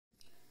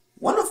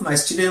of my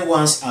students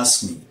once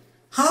asked me,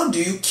 how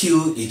do you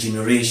kill a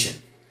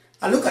generation?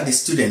 I look at the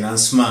student and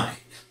smile,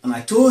 and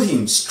I told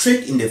him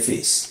straight in the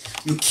face,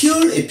 you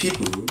kill a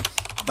people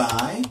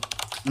by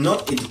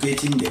not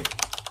educating them,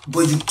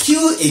 but you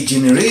kill a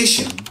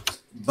generation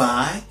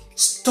by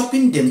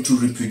stopping them to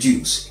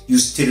reproduce. You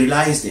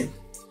sterilize them.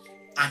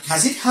 And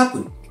has it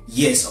happened?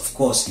 Yes, of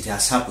course it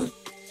has happened.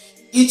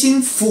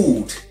 Eating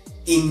food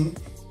in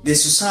the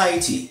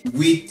society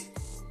with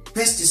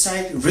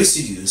pesticide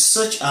residues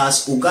such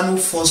as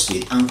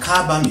organophosphate and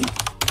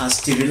carbamide has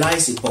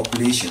sterilized a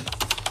population.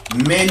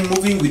 Men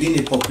moving within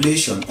a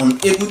population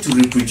unable to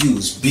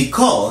reproduce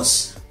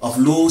because of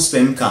low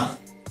sperm count.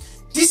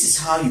 This is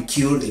how you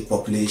kill a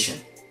population.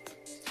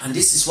 And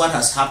this is what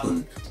has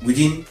happened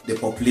within the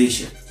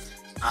population.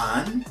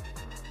 And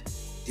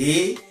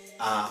they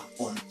are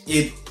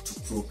unable to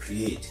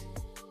procreate.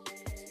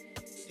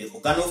 The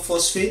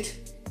organophosphate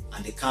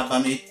and the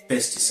carbamide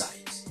pesticides.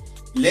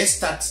 Let's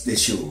start the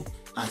show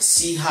and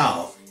see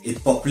how a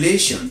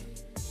population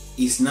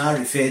is now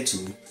referred to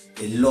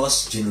a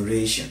lost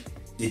generation,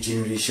 the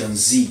generation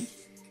Z.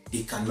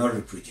 They cannot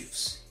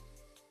reproduce.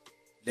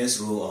 Let's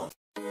roll on.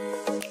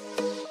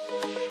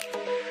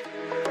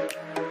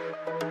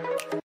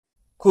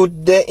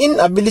 Could the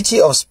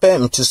inability of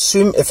sperm to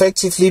swim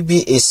effectively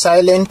be a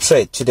silent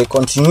threat to the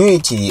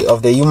continuity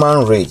of the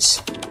human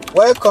race?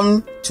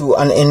 Welcome to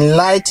an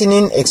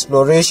enlightening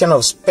exploration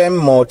of sperm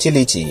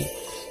motility,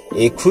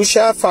 a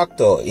crucial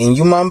factor in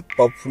human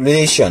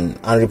population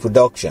and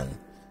reproduction.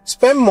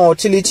 Sperm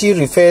motility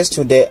refers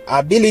to the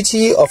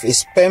ability of a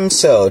sperm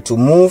cell to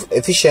move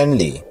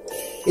efficiently.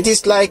 It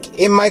is like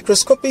a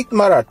microscopic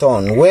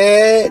marathon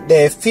where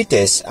the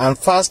fittest and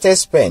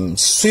fastest sperm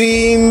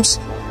swims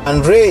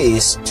and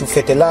race to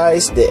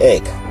fertilize the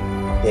egg.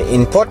 The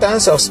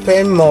importance of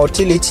sperm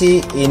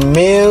motility in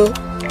male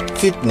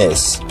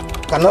fitness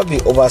cannot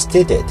be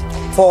overstated.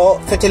 For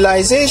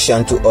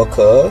fertilization to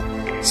occur,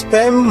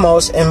 sperm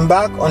must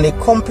embark on a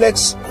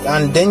complex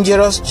and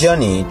dangerous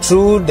journey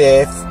through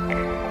the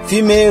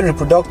female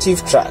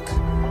reproductive tract.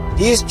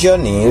 This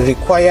journey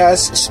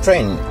requires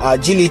strength,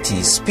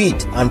 agility,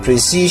 speed, and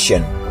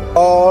precision,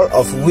 all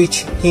of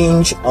which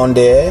hinge on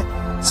the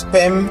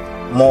sperm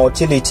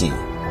motility.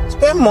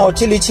 Sperm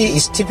motility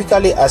is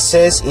typically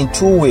assessed in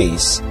two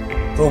ways: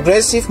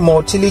 progressive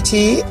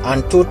motility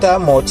and total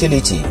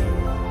motility.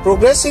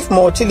 Progressive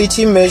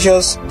motility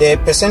measures the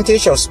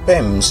percentage of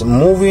sperms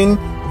moving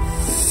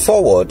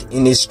forward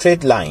in a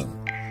straight line.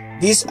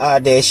 These are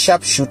the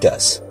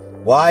sharpshooters,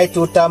 while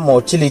total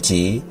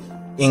motility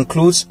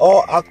includes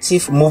all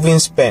active moving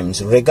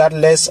sperms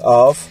regardless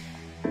of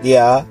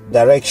their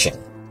direction.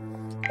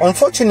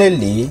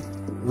 Unfortunately,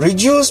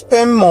 reduced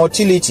sperm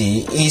motility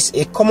is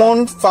a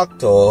common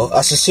factor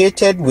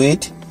associated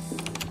with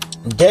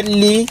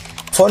deadly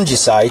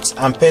fungicides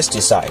and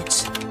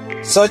pesticides,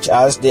 such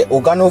as the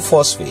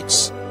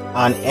organophosphates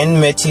and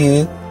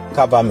N-methyl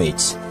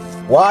carbamates,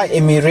 while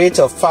a myriad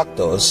of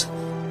factors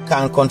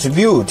can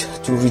contribute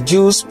to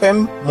reduce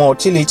sperm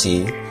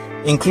motility,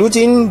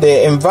 including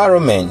the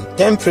environment,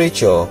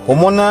 temperature,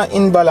 hormonal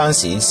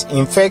imbalances,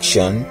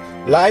 infection,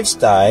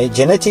 lifestyle,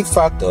 genetic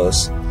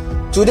factors.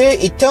 Today,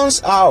 it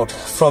turns out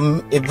from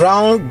a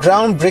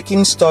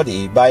groundbreaking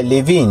study by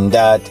Levine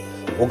that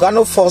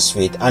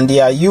organophosphate and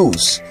their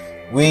use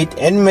with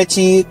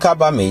N-methyl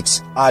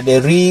carbamates are the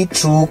real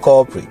true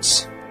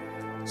culprits.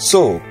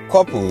 So,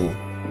 couple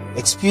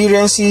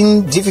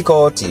experiencing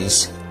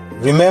difficulties,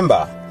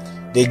 remember,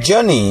 the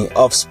journey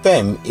of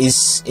sperm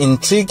is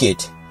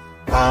intricate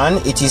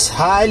and it is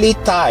highly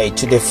tied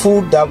to the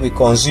food that we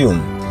consume.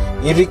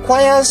 It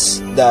requires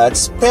that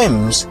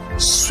sperms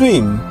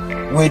swim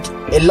with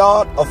a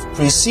lot of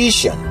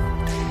precision,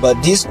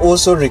 but this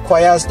also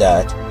requires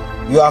that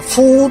your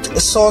food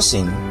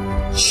sourcing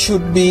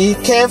should be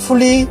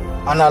carefully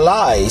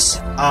analyzed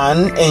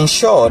and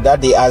ensure that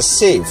they are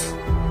safe.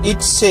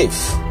 Eat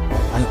safe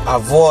and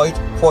avoid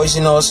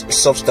poisonous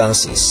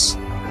substances.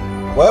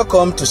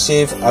 Welcome to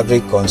Safe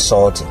Agric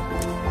Consulting.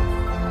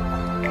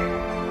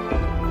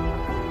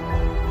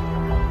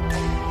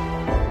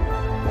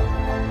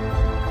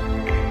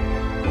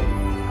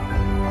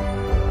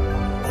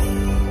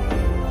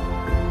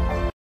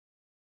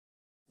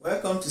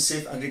 Welcome to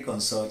Safe Agric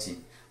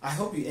Consulting. I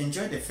hope you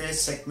enjoyed the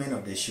first segment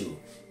of the show.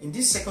 In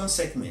this second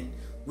segment,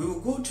 we will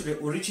go to the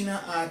original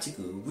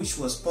article which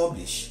was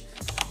published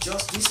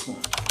just this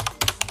month,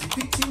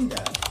 depicting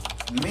that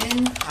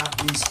men have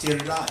been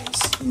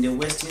sterilized in the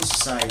Western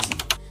society,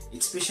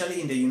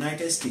 especially in the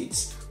United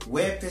States,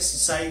 where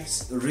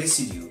pesticides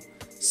residue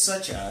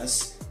such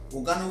as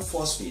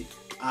organophosphate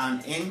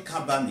and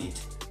N-carbamate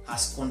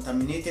has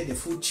contaminated the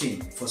food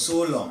chain for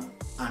so long,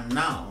 and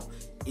now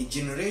a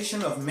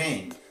generation of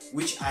men,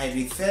 which I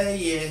refer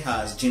here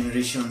as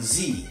Generation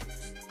Z,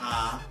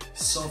 are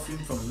suffering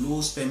from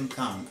low sperm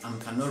count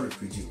and cannot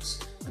reproduce.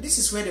 And this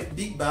is where the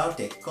big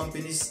biotech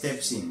companies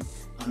steps in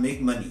and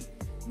make money.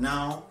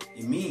 Now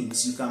it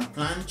means you can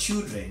plant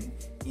children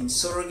in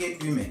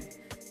surrogate women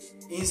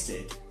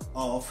instead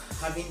of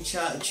having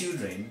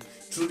children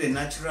through the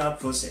natural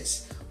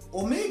process.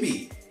 Or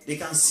maybe They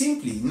can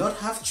simply not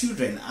have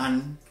children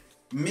and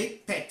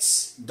make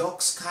pets,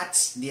 dogs,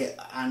 cats,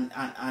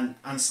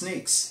 and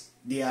snakes.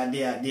 They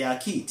are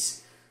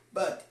kids.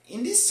 But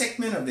in this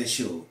segment of the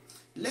show,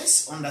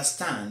 let's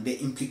understand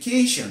the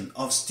implication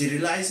of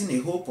sterilizing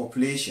a whole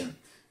population,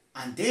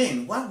 and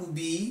then what would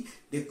be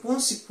the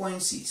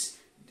consequences,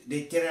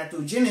 the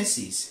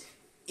teratogenesis,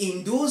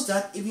 in those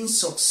that even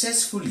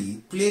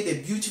successfully play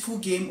the beautiful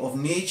game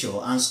of nature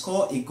and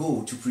score a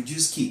goal to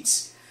produce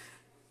kids.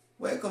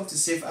 Welcome to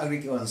Safe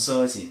Agric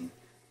Consulting.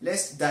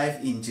 Let's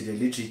dive into the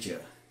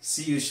literature.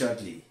 See you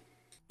shortly.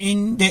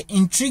 In the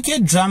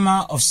intricate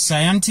drama of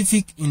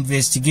scientific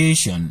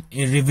investigation,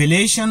 a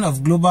revelation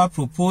of global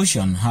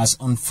proportion has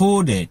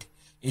unfolded,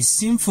 a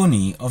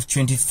symphony of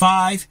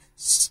 25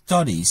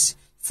 studies,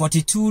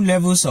 42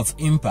 levels of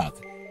impact,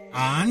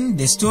 and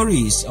the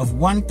stories of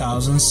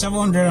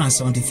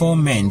 1,774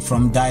 men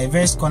from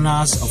diverse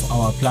corners of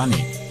our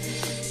planet.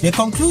 The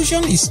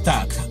conclusion is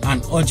stark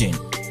and urgent.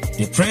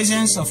 The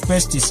presence of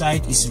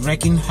pesticide is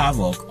wreaking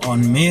havoc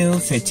on male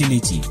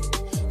fertility,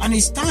 and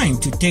it's time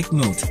to take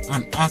note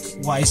and act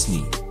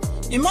wisely.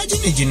 Imagine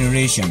a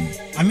generation,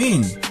 a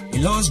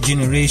lost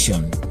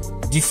generation,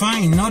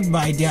 defined not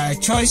by their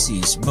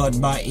choices but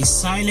by a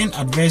silent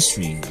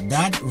adversary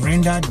that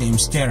rendered them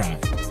sterile,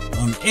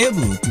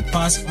 unable to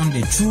pass on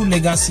the true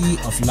legacy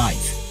of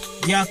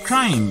life. Their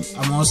crime,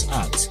 I must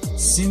act,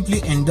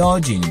 simply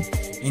indulging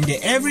in the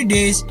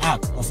everyday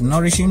act of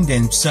nourishing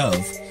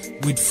themselves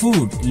with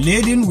food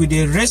laden with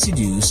the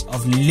residues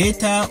of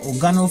lethal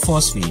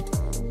organophosphate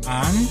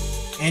and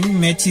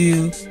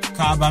N-methyl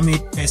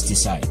carbamate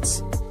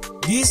pesticides.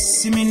 This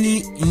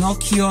seemingly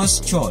innocuous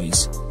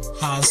choice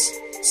has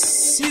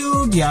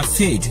sealed their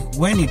fate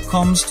when it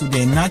comes to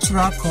the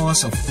natural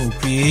cause of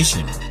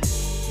procreation.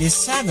 The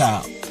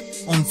saga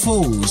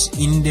unfolds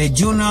in the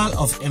Journal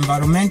of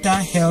Environmental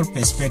Health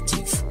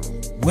Perspective,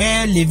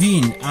 where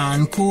Levine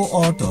and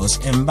co-authors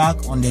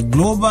embark on the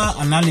global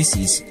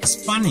analysis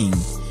spanning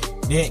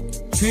the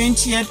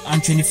 20th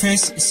and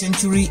 21st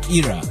century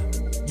era.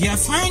 Their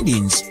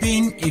findings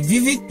paint a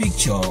vivid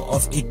picture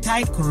of a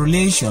tight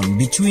correlation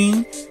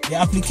between the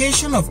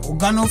application of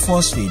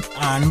organophosphate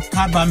and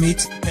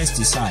carbamate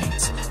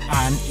pesticides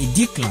and a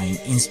decline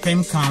in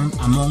sperm count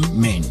among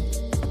men.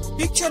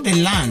 Picture the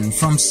land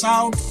from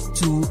South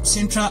to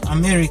Central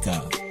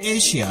America,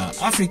 Asia,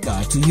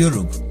 Africa to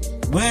Europe,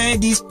 where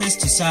these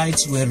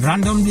pesticides were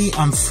randomly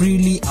and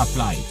freely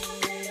applied.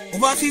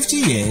 Over 50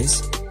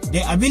 years,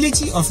 the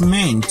ability of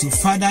men to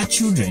father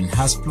children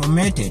has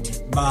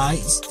plummeted by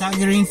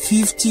staggering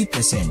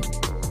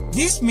 50%.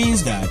 This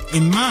means that a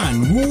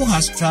man who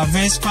has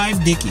traversed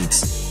 5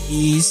 decades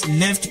is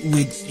left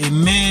with a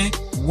mere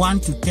 1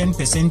 to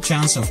 10%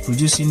 chance of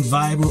producing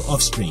viable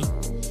offspring.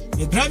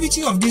 The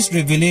gravity of this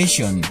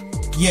revelation,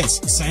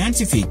 yes,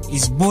 scientific,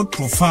 is both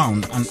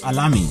profound and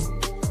alarming,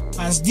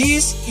 as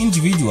these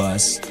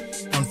individuals,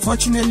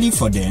 unfortunately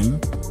for them,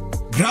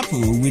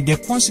 grapple with the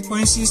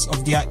consequences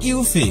of their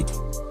ill fate,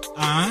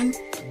 and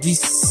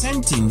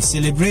dissenting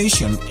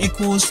celebration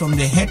echoes from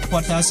the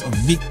headquarters of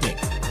big tech.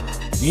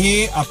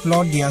 They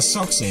applaud their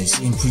success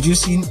in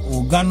producing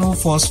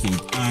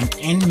organophosphate and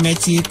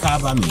N-methyl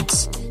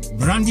carbamates,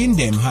 branding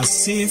them as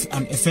safe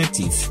and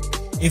effective,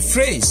 a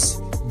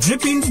phrase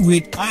dripping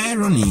with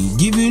irony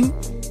given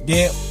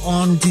the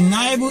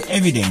undeniable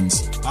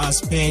evidence,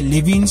 as per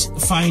Levine's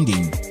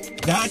finding,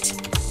 that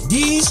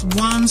these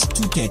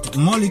once-tutored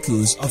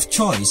molecules of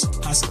choice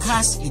has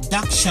cast a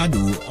dark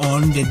shadow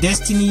on the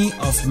destiny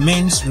of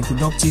men's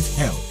reproductive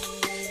health.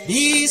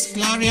 This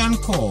clarion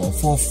call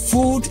for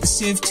food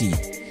safety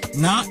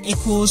now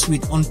echoes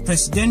with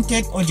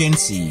unprecedented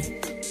urgency,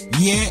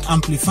 here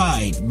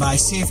amplified by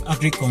Safe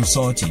Agric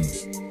Consulting.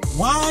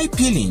 While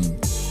peeling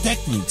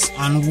techniques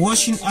and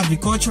washing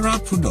agricultural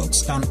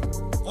products can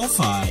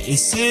offer a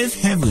safe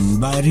haven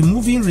by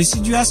removing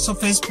residual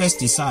surface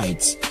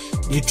pesticides,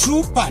 the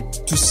true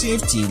path to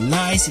safety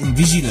lies in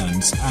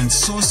vigilance and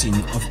sourcing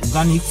of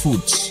organic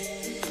foods.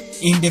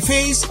 In the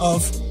face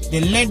of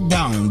the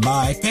letdown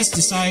by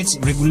pesticides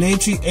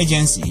regulatory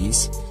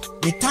agencies,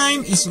 the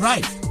time is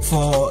ripe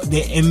for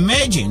the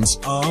emergence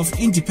of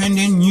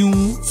independent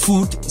new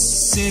food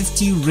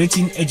safety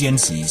rating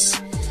agencies.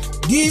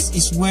 This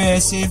is where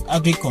Safe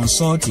Agric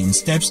Consulting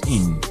steps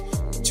in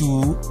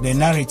to the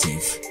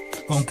narrative,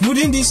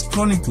 concluding this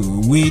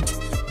chronicle with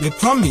the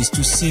promise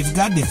to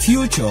safeguard the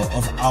future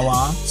of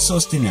our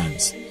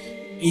sustenance.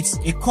 It's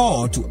a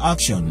call to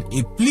action,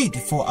 a plea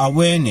for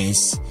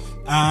awareness,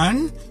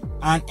 and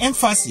an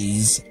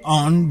emphasis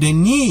on the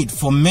need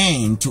for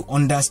men to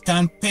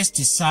understand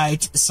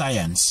pesticide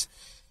science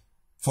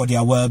for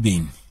their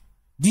well-being.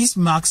 This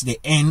marks the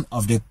end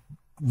of the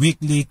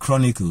weekly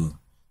chronicle.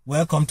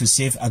 Welcome to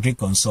Safe Agric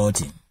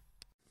Consulting.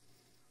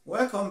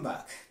 Welcome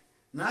back.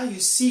 Now you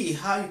see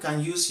how you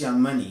can use your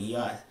money,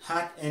 your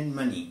hard-earned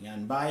money,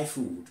 and buy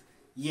food,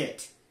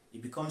 yet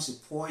it becomes a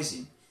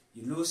poison.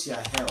 You lose your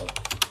health,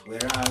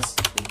 whereas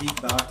the big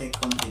biotech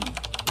company,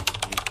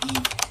 they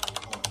eat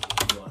on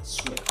your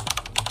sweat.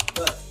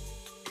 But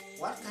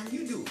what can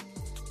you do?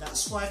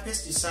 That's why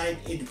pesticide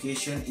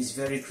education is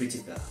very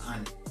critical,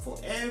 and for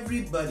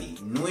everybody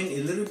knowing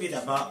a little bit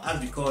about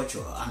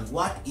agriculture and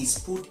what is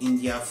put in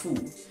their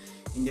food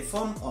in the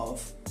form of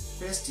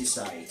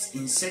pesticides,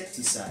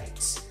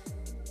 insecticides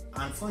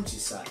and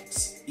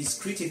fungicides is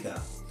critical,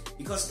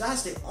 because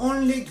that's the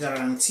only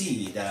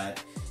guarantee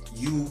that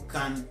you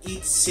can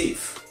eat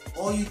safe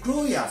or you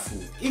grow your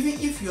food. Even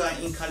if you are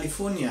in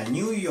California,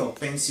 New York,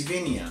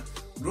 Pennsylvania,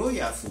 grow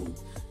your food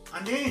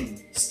and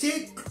then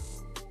stay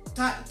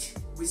tight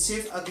with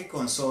Safe Agri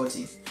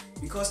Consulting,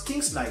 because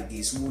things like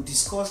this, we'll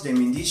discuss them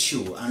in this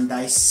show and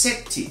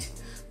dissect it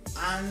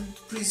and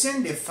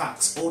present the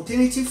facts,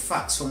 alternative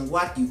facts from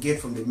what you get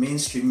from the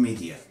mainstream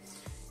media.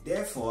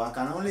 Therefore, I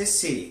can only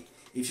say,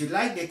 if you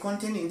like the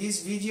content in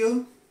this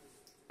video,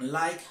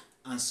 like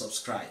and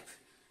subscribe.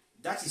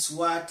 That is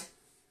what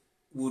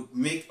would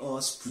make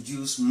us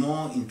produce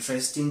more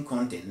interesting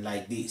content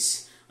like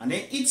this. And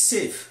then eat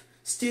safe,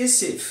 stay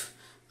safe,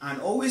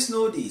 and always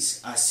know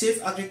this: at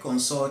Safe Agri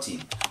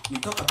Consulting, we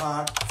talk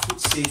about food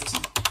safety,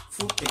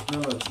 food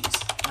technologies,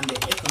 and the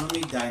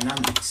economic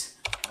dynamics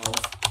of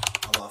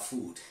our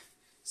food.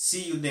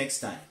 See you next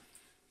time.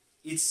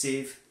 Eat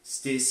safe,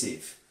 stay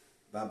safe.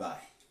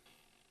 Bye-bye.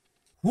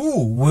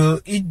 Who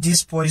will eat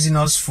this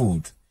poisonous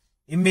food?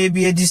 It may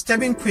be a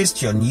disturbing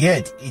question,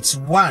 yet it's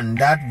one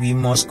that we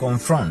must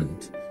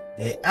confront.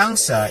 The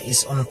answer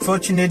is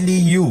unfortunately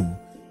you.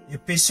 The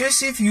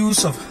persuasive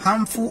use of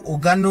harmful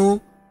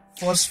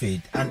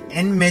organophosphate and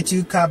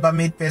N-methyl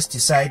carbamate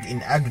pesticide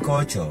in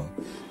agriculture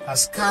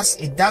has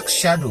cast a dark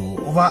shadow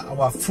over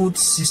our food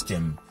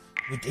system,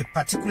 with a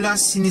particular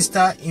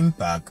sinister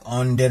impact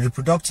on the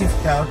reproductive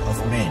health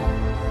of men.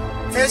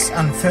 First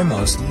and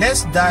foremost,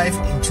 let's dive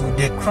into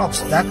the crops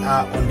that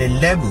are on the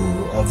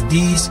level of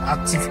these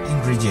active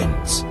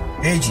ingredients.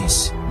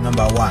 Veggies: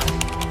 number 1.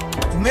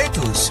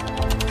 Tomatoes,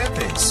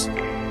 peppers,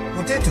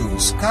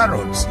 potatoes,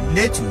 carrots,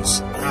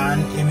 lettuce,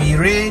 and a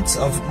myriad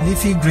of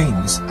leafy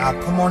greens are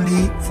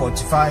commonly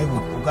fortified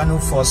with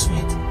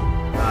organophosphate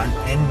and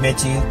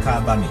N-methyl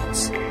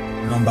carbamate.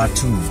 Number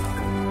 2.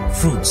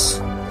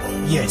 Fruits.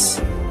 Yes,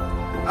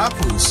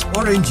 apples,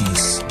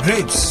 oranges,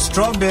 grapes,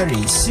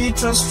 strawberries,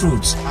 citrus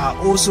fruits are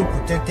also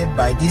protected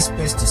by these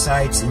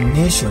pesticides in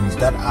nations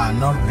that are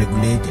not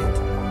regulated.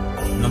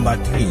 Number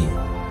 3.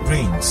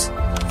 Grains.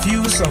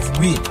 Fields of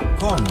wheat,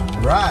 corn,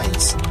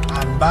 rice,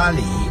 and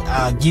barley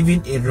are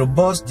given a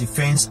robust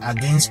defense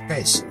against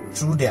pests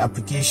through the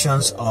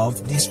applications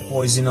of these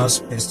poisonous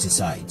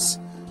pesticides.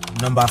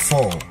 Number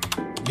 4.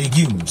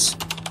 Legumes.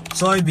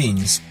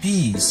 Soybeans,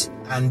 peas,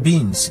 and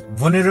beans,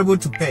 vulnerable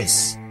to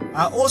pests,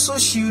 are also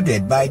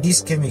shielded by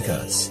these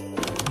chemicals.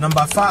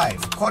 Number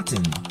 5.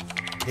 Cotton.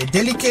 The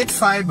delicate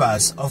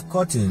fibers of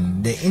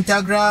cotton, the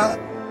integral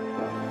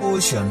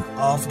portion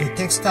of the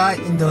textile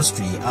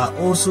industry, are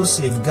also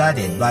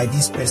safeguarded by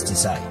these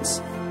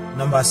pesticides.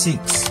 Number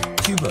 6.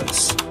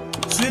 Tubers.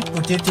 Sweet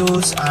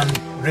potatoes and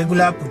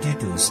regular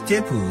potatoes,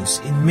 staples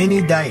in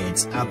many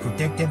diets, are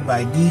protected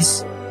by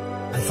these.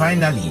 And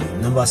finally,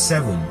 number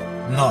 7.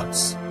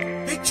 Nuts.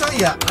 Picture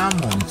your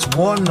almonds,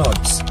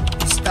 walnuts,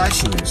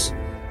 pistachios,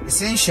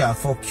 essential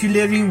for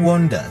culinary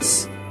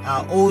wonders,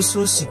 are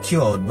also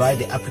secured by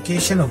the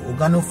application of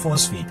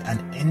organophosphate and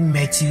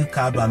N-methyl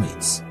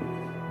carbamates.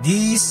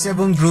 These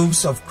 7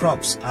 groups of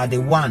crops are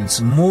the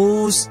ones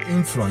most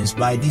influenced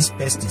by these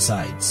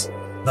pesticides.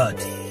 But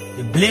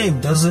the blame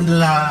doesn't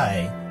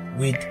lie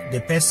with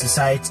the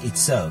pesticides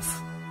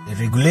itself. The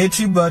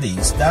regulatory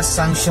bodies that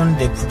sanction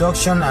the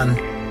production and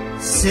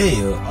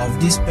sale of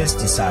these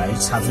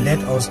pesticides have let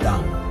us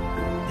down.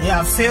 They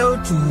have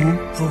failed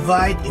to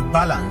provide a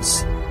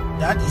balance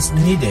that is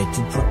needed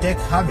to protect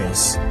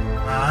harvests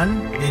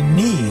and the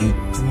need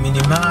to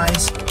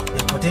minimize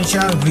the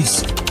potential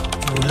risk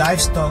to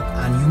livestock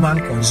and human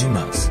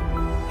consumers.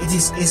 It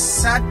is a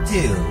sad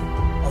tale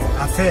of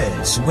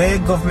affairs where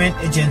government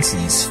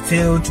agencies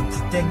fail to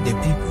protect the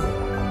people.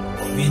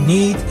 We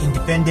need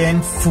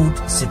independent food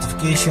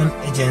certification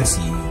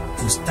agency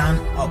to stand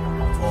up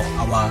for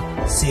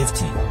our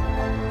safety.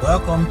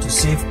 Welcome to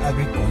Safe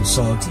Agri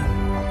Consulting.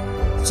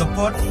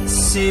 Support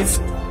safe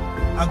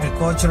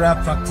agricultural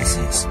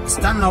practices.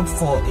 Stand up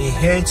for a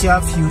healthier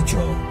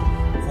future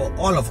for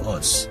all of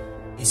us.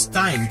 It's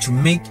time to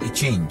make a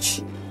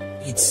change.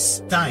 It's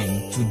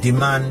time to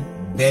demand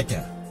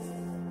better.